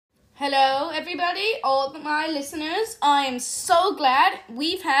Hello, everybody, all of my listeners. I am so glad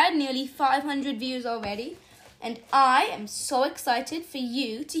we've had nearly 500 views already, and I am so excited for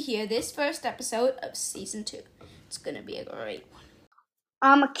you to hear this first episode of Season 2. It's going to be a great one.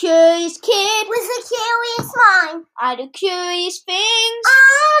 I'm a curious kid with a curious mind. I do curious things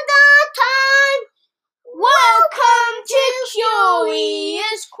all the time. Welcome to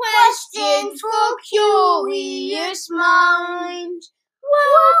Curious Questions for Curious Minds.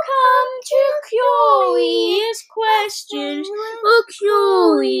 Welcome to Curious Questions for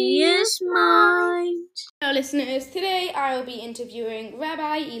Curious Minds. Hello, listeners. Today I will be interviewing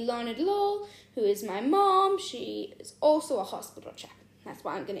Rabbi Ilana Delor, who is my mom. She is also a hospital chaplain. That's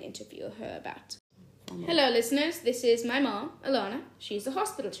what I'm going to interview her about. Hello, listeners. This is my mom, Ilana. She's a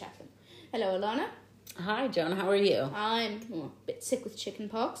hospital chaplain. Hello, Ilana. Hi, Joan. How are you? I'm a bit sick with chicken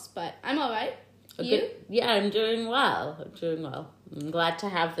pox, but I'm all right. You? Yeah, I'm doing well. I'm glad to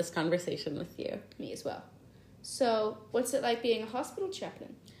have this conversation with you. Me as well. So, what's it like being a hospital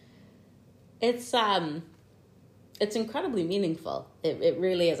chaplain? It's incredibly meaningful. It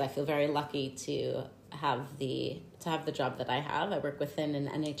really is. I feel very lucky to have the job that I have. I work within an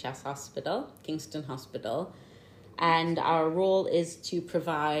NHS hospital, Kingston Hospital, and our role is to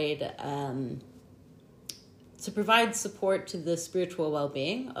provide support to the spiritual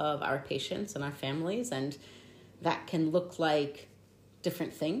well-being of our patients and our families, and that can look like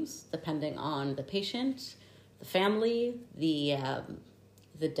different things depending on the patient, the family, the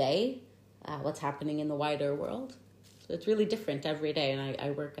day, what's happening in the wider world. So it's really different every day, and I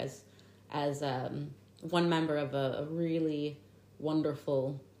work as one member of a really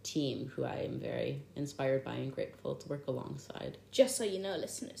wonderful team who I am very inspired by and grateful to work alongside. Just so you know,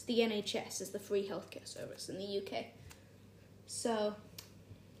 listeners, the NHS is the free healthcare service in the UK. So,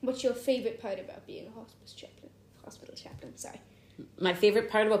 what's your favourite part about being a hospital chaplain? My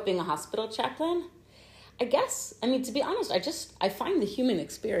favourite part about being a hospital chaplain? To be honest, I find the human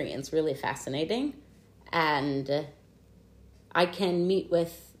experience really fascinating, and I can meet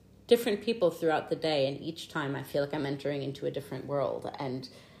with different people throughout the day, and each time I feel like I'm entering into a different world, and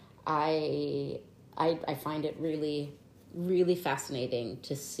I find it really, really fascinating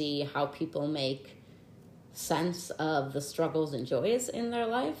to see how people make sense of the struggles and joys in their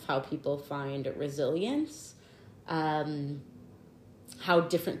life, how people find resilience, how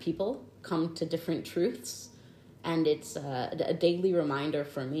different people come to different truths. And it's a daily reminder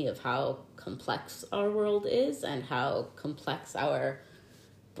for me of how complex our world is and how complex our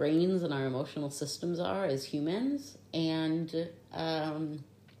brains and our emotional systems are as humans. And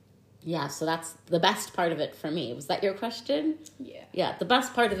so that's the best part of it for me. Was that your question? Yeah. Yeah, the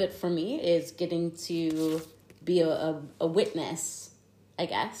best part of it for me is getting to be a witness, I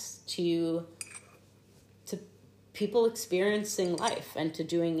guess, to people experiencing life, and to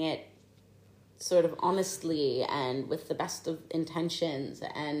doing it sort of honestly and with the best of intentions,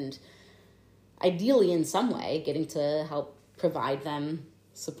 and ideally in some way getting to help provide them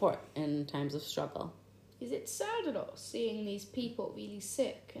support in times of struggle. Is it sad at all seeing these people really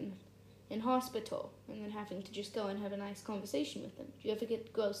sick and in hospital and then having to just go and have a nice conversation with them? Do you ever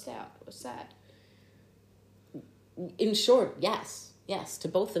get grossed out or sad? In short, yes, to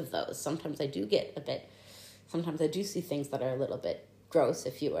both of those. Sometimes I do see things that are a little bit gross,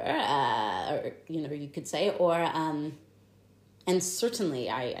 if you were, or you could say, or and certainly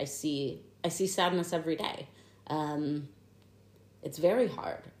I see sadness every day. It's very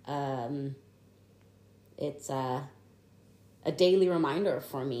hard. It's a daily reminder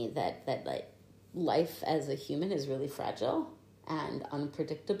for me that like life as a human is really fragile and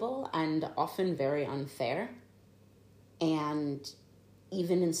unpredictable and often very unfair. And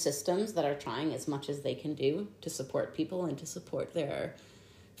even in systems that are trying as much as they can do to support people and to support their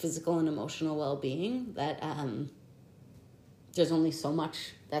physical and emotional well-being, that there's only so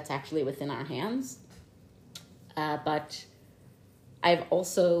much that's actually within our hands. But I've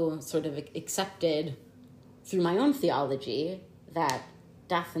also sort of accepted through my own theology that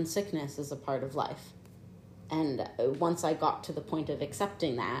death and sickness is a part of life. And once I got to the point of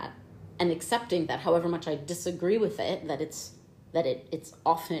accepting that, and accepting that however much I disagree with it, that it's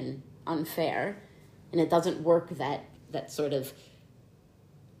often unfair, and it doesn't work that sort of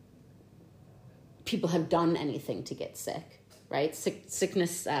people have done anything to get sick, right?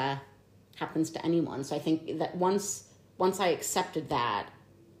 Sickness happens to anyone. So I think that once I accepted that,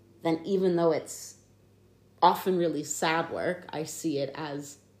 then even though it's often really sad work, I see it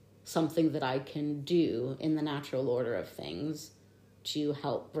as something that I can do in the natural order of things to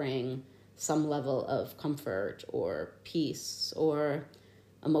help bring some level of comfort or peace or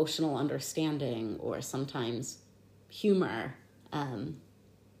emotional understanding or sometimes humor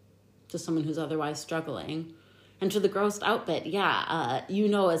to someone who's otherwise struggling. And to the grossed out bit,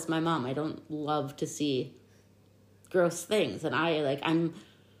 as my mom, I don't love to see gross things. And I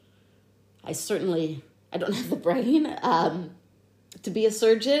don't have the brain to be a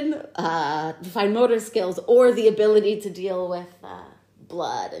surgeon, to find motor skills, or the ability to deal with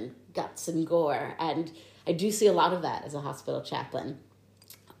blood and guts and gore. And I do see a lot of that as a hospital chaplain.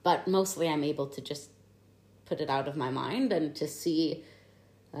 But mostly I'm able to just put it out of my mind and to see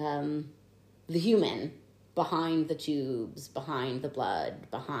the human behind the tubes, behind the blood,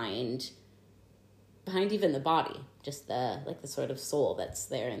 behind even the body, just the sort of soul that's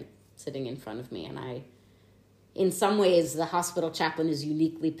there and sitting in front of me. And in some ways, the hospital chaplain is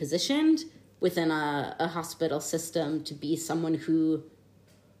uniquely positioned within a hospital system to be someone who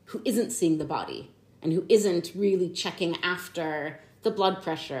isn't seeing the body and who isn't really checking after the blood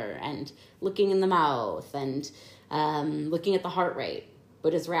pressure and looking in the mouth and looking at the heart rate,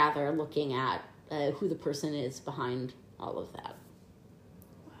 but is rather looking at who the person is behind all of that.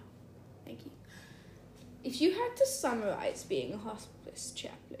 Wow, thank you. If you had to summarize being a hospital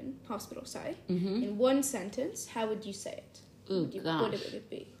in one sentence, how would you say it? What would it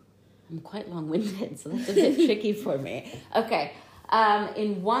be? I'm quite long-winded, so that's a bit tricky for me. Okay,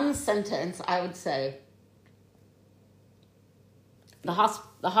 in one sentence, I would say the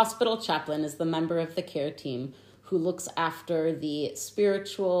hospital chaplain is the member of the care team who looks after the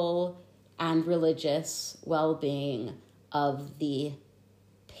spiritual and religious well-being of the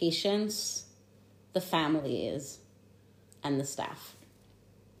patients, the families, and the staff.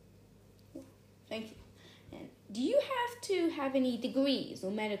 Thank you. And do you have to have any degrees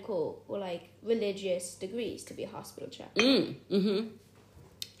or medical or religious degrees to be a hospital chaplain?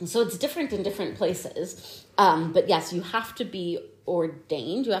 So it's different in different places. But yes, you have to be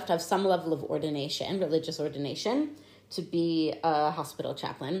ordained. You have to have some level of ordination, religious ordination, to be a hospital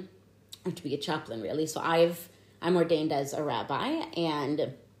chaplain, or to be a chaplain, really. So I'm ordained as a rabbi,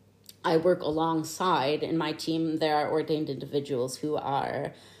 and I work alongside, in my team, there are ordained individuals who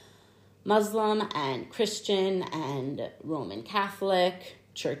are Muslim and Christian and Roman Catholic,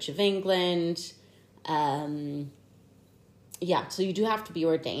 Church of England. So you do have to be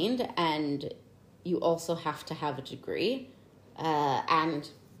ordained, and you also have to have a degree. And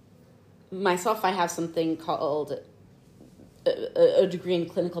myself, I have something called a degree in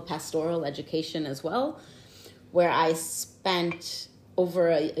clinical pastoral education as well, where I spent over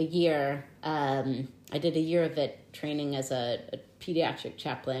a year. I did a year of it training as a pediatric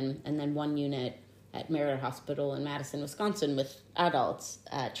chaplain, and then 1 unit at Merritt Hospital in Madison, Wisconsin, with adults,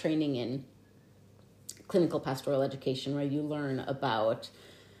 training in clinical pastoral education, where you learn about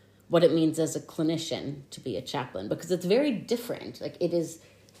what it means as a clinician to be a chaplain, because it's very different.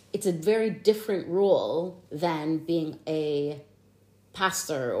 It's a very different role than being a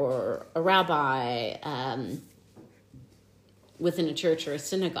pastor or a rabbi within a church or a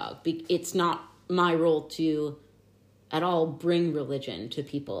synagogue. It's not my role to at all bring religion to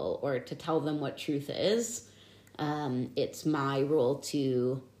people or to tell them what truth is. It's my role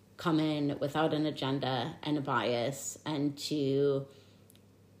to come in without an agenda and a bias, and to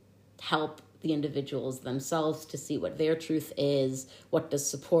help the individuals themselves to see what their truth is, what does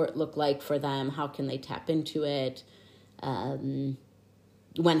support look like for them, how can they tap into it, when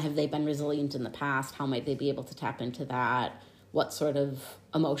have they been resilient in the past, how might they be able to tap into that, what sort of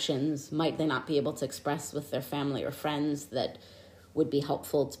emotions might they not be able to express with their family or friends that would be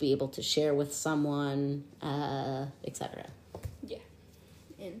helpful to be able to share with someone, etc. Yeah.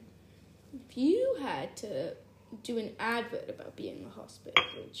 And if you had to do an advert about being a hospital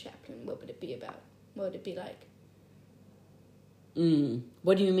chaplain, what would it be about? What would it be like?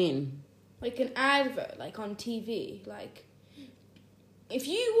 What do you mean? Like an advert, on TV. If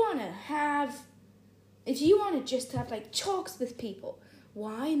you want to just have talks with people,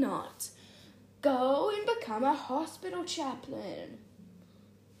 why not go and become a hospital chaplain?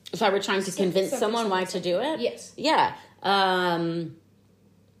 If I were trying to convince someone why to do it? Yes. Yeah.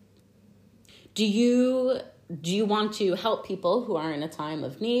 Do you want to help people who are in a time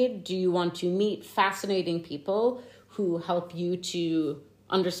of need? Do you want to meet fascinating people who help you to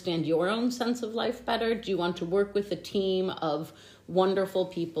understand your own sense of life better? Do you want to work with a team of wonderful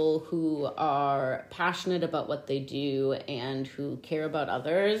people who are passionate about what they do and who care about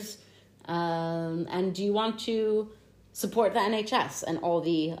others? And do you want to support the NHS and all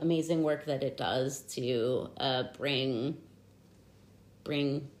the amazing work that it does to bring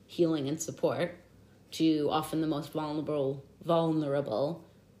healing and support to often the most vulnerable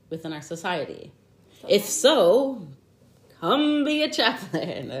within our society? If so, come be a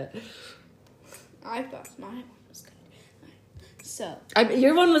chaplain. I thought my one was good. So.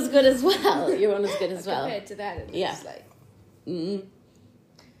 Your one was good as well. Your one was good as well. Compared to that, it Yeah. was like... Mm-hmm.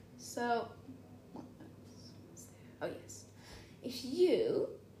 So, oh yes.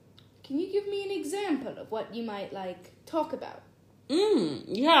 Can you give me an example of what you might like talk about?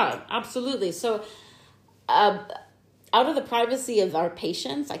 Yeah, absolutely. So, out of the privacy of our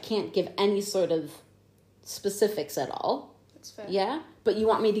patients, I can't give any sort of specifics at all. That's fair. Yeah? But you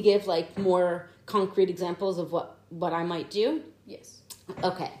want me to give like more concrete examples of what I might do? Yes.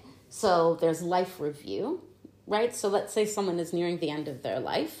 Okay. So there's life review, right? So let's say someone is nearing the end of their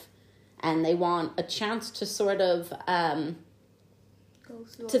life and they want a chance to sort of go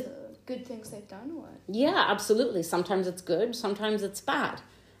through all the good things they've done, or what? Yeah, absolutely. Sometimes it's good, sometimes it's bad.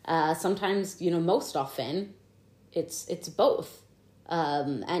 Sometimes, most often it's both.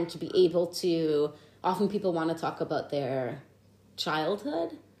 And to be able to, often people want to talk about their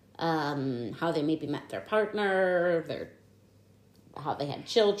childhood, how they maybe met their partner, how they had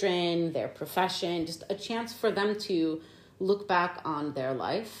children, their profession, just a chance for them to look back on their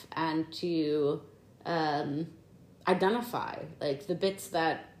life and to identify like the bits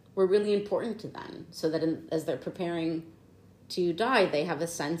that were really important to them, so that as they're preparing to die, they have a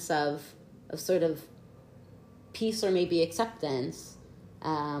sense of sort of peace, or maybe acceptance,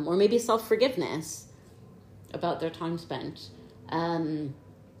 or maybe self-forgiveness about their time spent.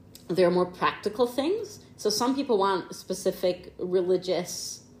 There are more practical things. So some people want specific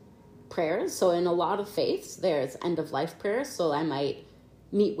religious prayers. So in a lot of faiths, there's end-of-life prayers. So I might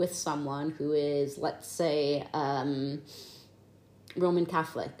meet with someone who is, let's say, Roman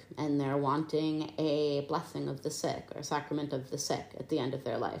Catholic, and they're wanting a blessing of the sick or sacrament of the sick at the end of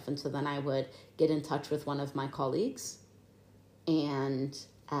their life. And so then I would get in touch with one of my colleagues and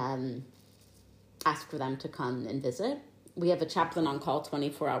ask for them to come and visit. We have a chaplain on call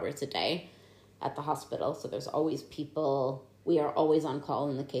 24 hours a day at the hospital, so there's always people. We are always on call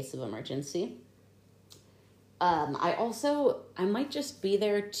in the case of emergency. I might just be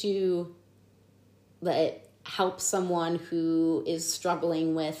there to help someone who is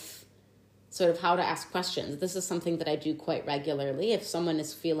struggling with sort of how to ask questions. This is something that I do quite regularly. If someone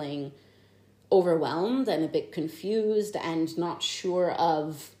is feeling overwhelmed and a bit confused and not sure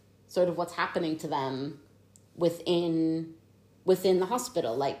of sort of what's happening to them within the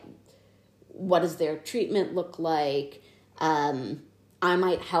hospital, like what does their treatment look like? I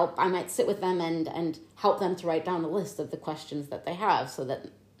might sit with them and help them to write down a list of the questions that they have, so that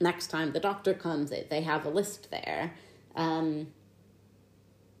next time the doctor comes, they have a list there.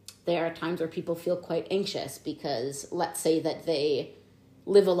 There are times where people feel quite anxious because, let's say that they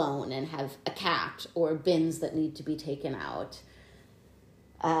live alone and have a cat or bins that need to be taken out.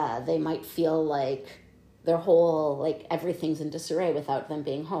 They might feel like their whole, like everything's in disarray without them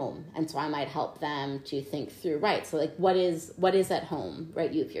being home. And so I might help them to think through, right, so like what is at home,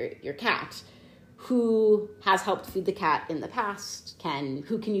 right? You have your cat. Who has helped feed the cat in the past?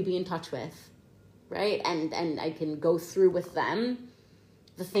 Who can you be in touch with, right? And I can go through with them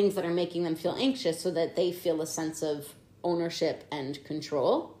the things that are making them feel anxious, so that they feel a sense of ownership and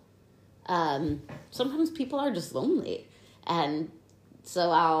control. Sometimes people are just lonely, and so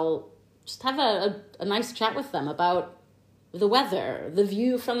I'll just have a nice chat with them about the weather, the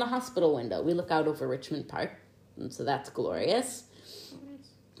view from the hospital window. We look out over Richmond Park, and so that's glorious.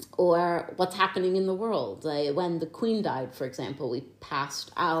 Or what's happening in the world. When the Queen died, for example, we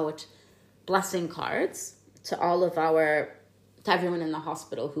passed out blessing cards to everyone in the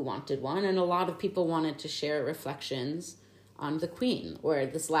hospital who wanted one, and a lot of people wanted to share reflections on the Queen. Or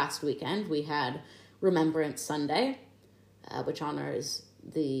this last weekend, we had Remembrance Sunday, which honors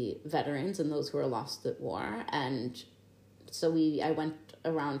the veterans and those who are lost at war. And so I went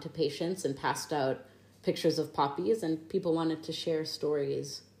around to patients and passed out pictures of poppies, and people wanted to share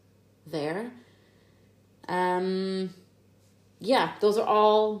stories there. Those are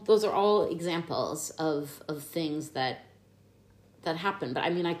all examples of things that happen. But I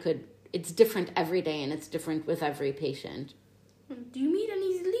mean, it's different every day, and it's different with every patient. Do you meet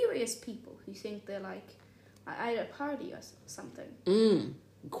any delirious people who think they're like at a party or something?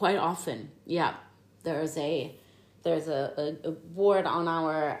 Quite often, yeah. There's a ward on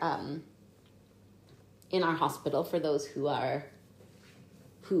our in our hospital for those who are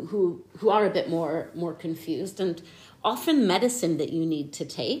a bit more confused, and often medicine that you need to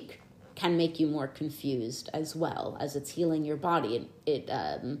take can make you more confused as well as it's healing your body. It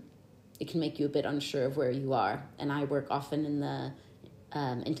can make you a bit unsure of where you are. And I work often in the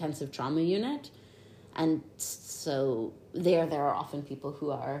intensive trauma unit, and so there are often people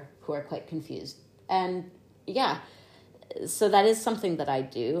who are quite confused. And yeah, so that is something that I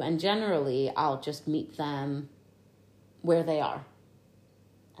do, and generally I'll just meet them where they are.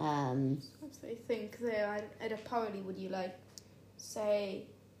 If they think they're at a party, would you like say,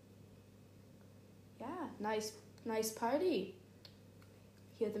 yeah, nice party?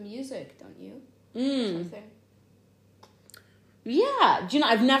 Hear the music, don't you? Something. Yeah, do you know,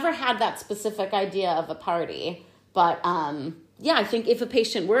 I've never had that specific idea of a party, but yeah, I think if a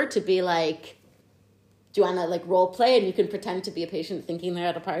patient were to be like, do you want to like role play, and you can pretend to be a patient thinking they're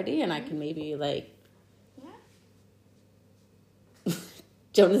at a party, and I can maybe like, yeah.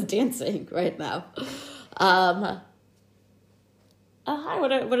 Jonah's dancing right now. Hi,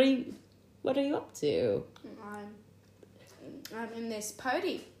 what are you up to? I'm in this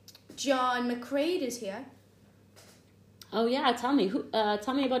party. John McCrae is here. Oh yeah, tell me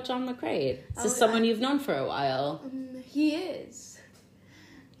about John McCrae. Is this someone you've known for a while? He is.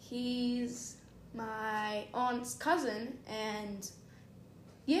 He's my aunt's cousin, and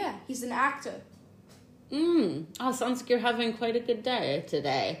yeah, he's an actor. Oh, sounds like you're having quite a good day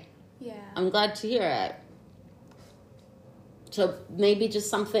today. Yeah. I'm glad to hear it. So maybe just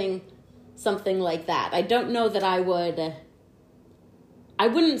something like that. I don't know that I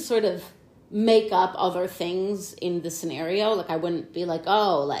wouldn't sort of make up other things in the scenario. Like I wouldn't be like,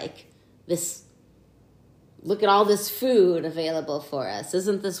 oh, like this, look at all this food available for us.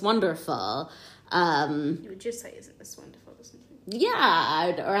 Isn't this wonderful? You would just say, isn't this wonderful or something? Yeah,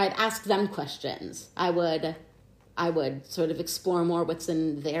 I'd ask them questions. I would sort of explore more what's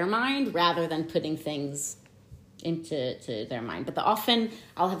in their mind rather than putting things into their mind. But often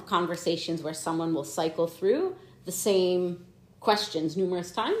I'll have conversations where someone will cycle through the same questions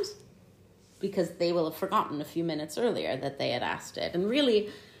numerous times because they will have forgotten a few minutes earlier that they had asked it. And really,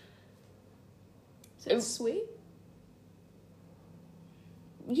 is it sweet?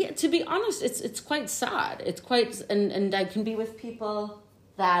 Yeah, to be honest, it's quite sad. It's quite, and I can be with people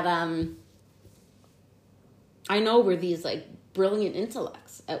that I know were these like brilliant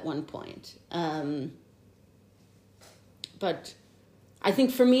intellects at one point. But I think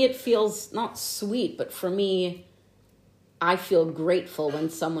for me it feels not sweet, but for me, I feel grateful when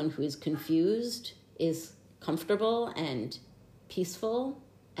someone who is confused is comfortable and peaceful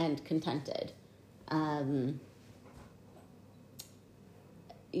and contented.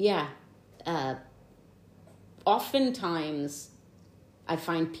 Oftentimes I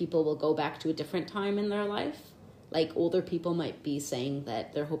find people will go back to a different time in their life. Like older people might be saying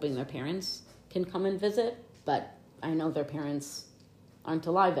that they're hoping their parents can come and visit, but I know their parents aren't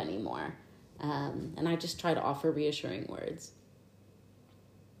alive anymore. And I just try to offer reassuring words.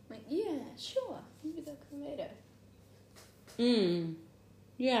 Like, yeah, sure. Maybe they'll come later.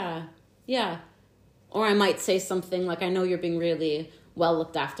 Yeah. Or I might say something like, I know you're being really well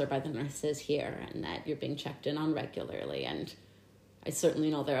looked after by the nurses here and that you're being checked in on regularly. And I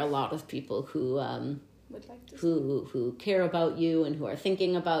certainly know there are a lot of people who would like to who care about you and who are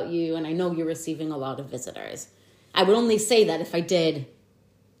thinking about you. And I know you're receiving a lot of visitors. I would only say that if I did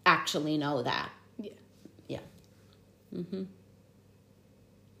actually know that. Yeah. Mm-hmm.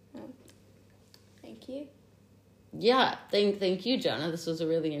 Thank you. Yeah, thank you, Jonah. This was a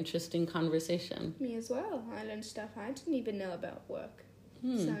really interesting conversation. Me as well. I learned stuff I didn't even know about work.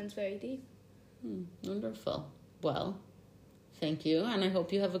 Sounds very deep. Wonderful. Well, thank you, and I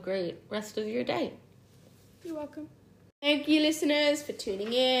hope you have a great rest of your day. You're welcome. Thank you, listeners, for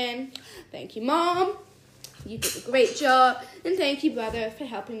tuning in. Thank you, Mom. You did a great job. And thank you, brother, for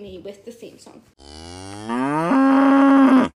helping me with the theme song.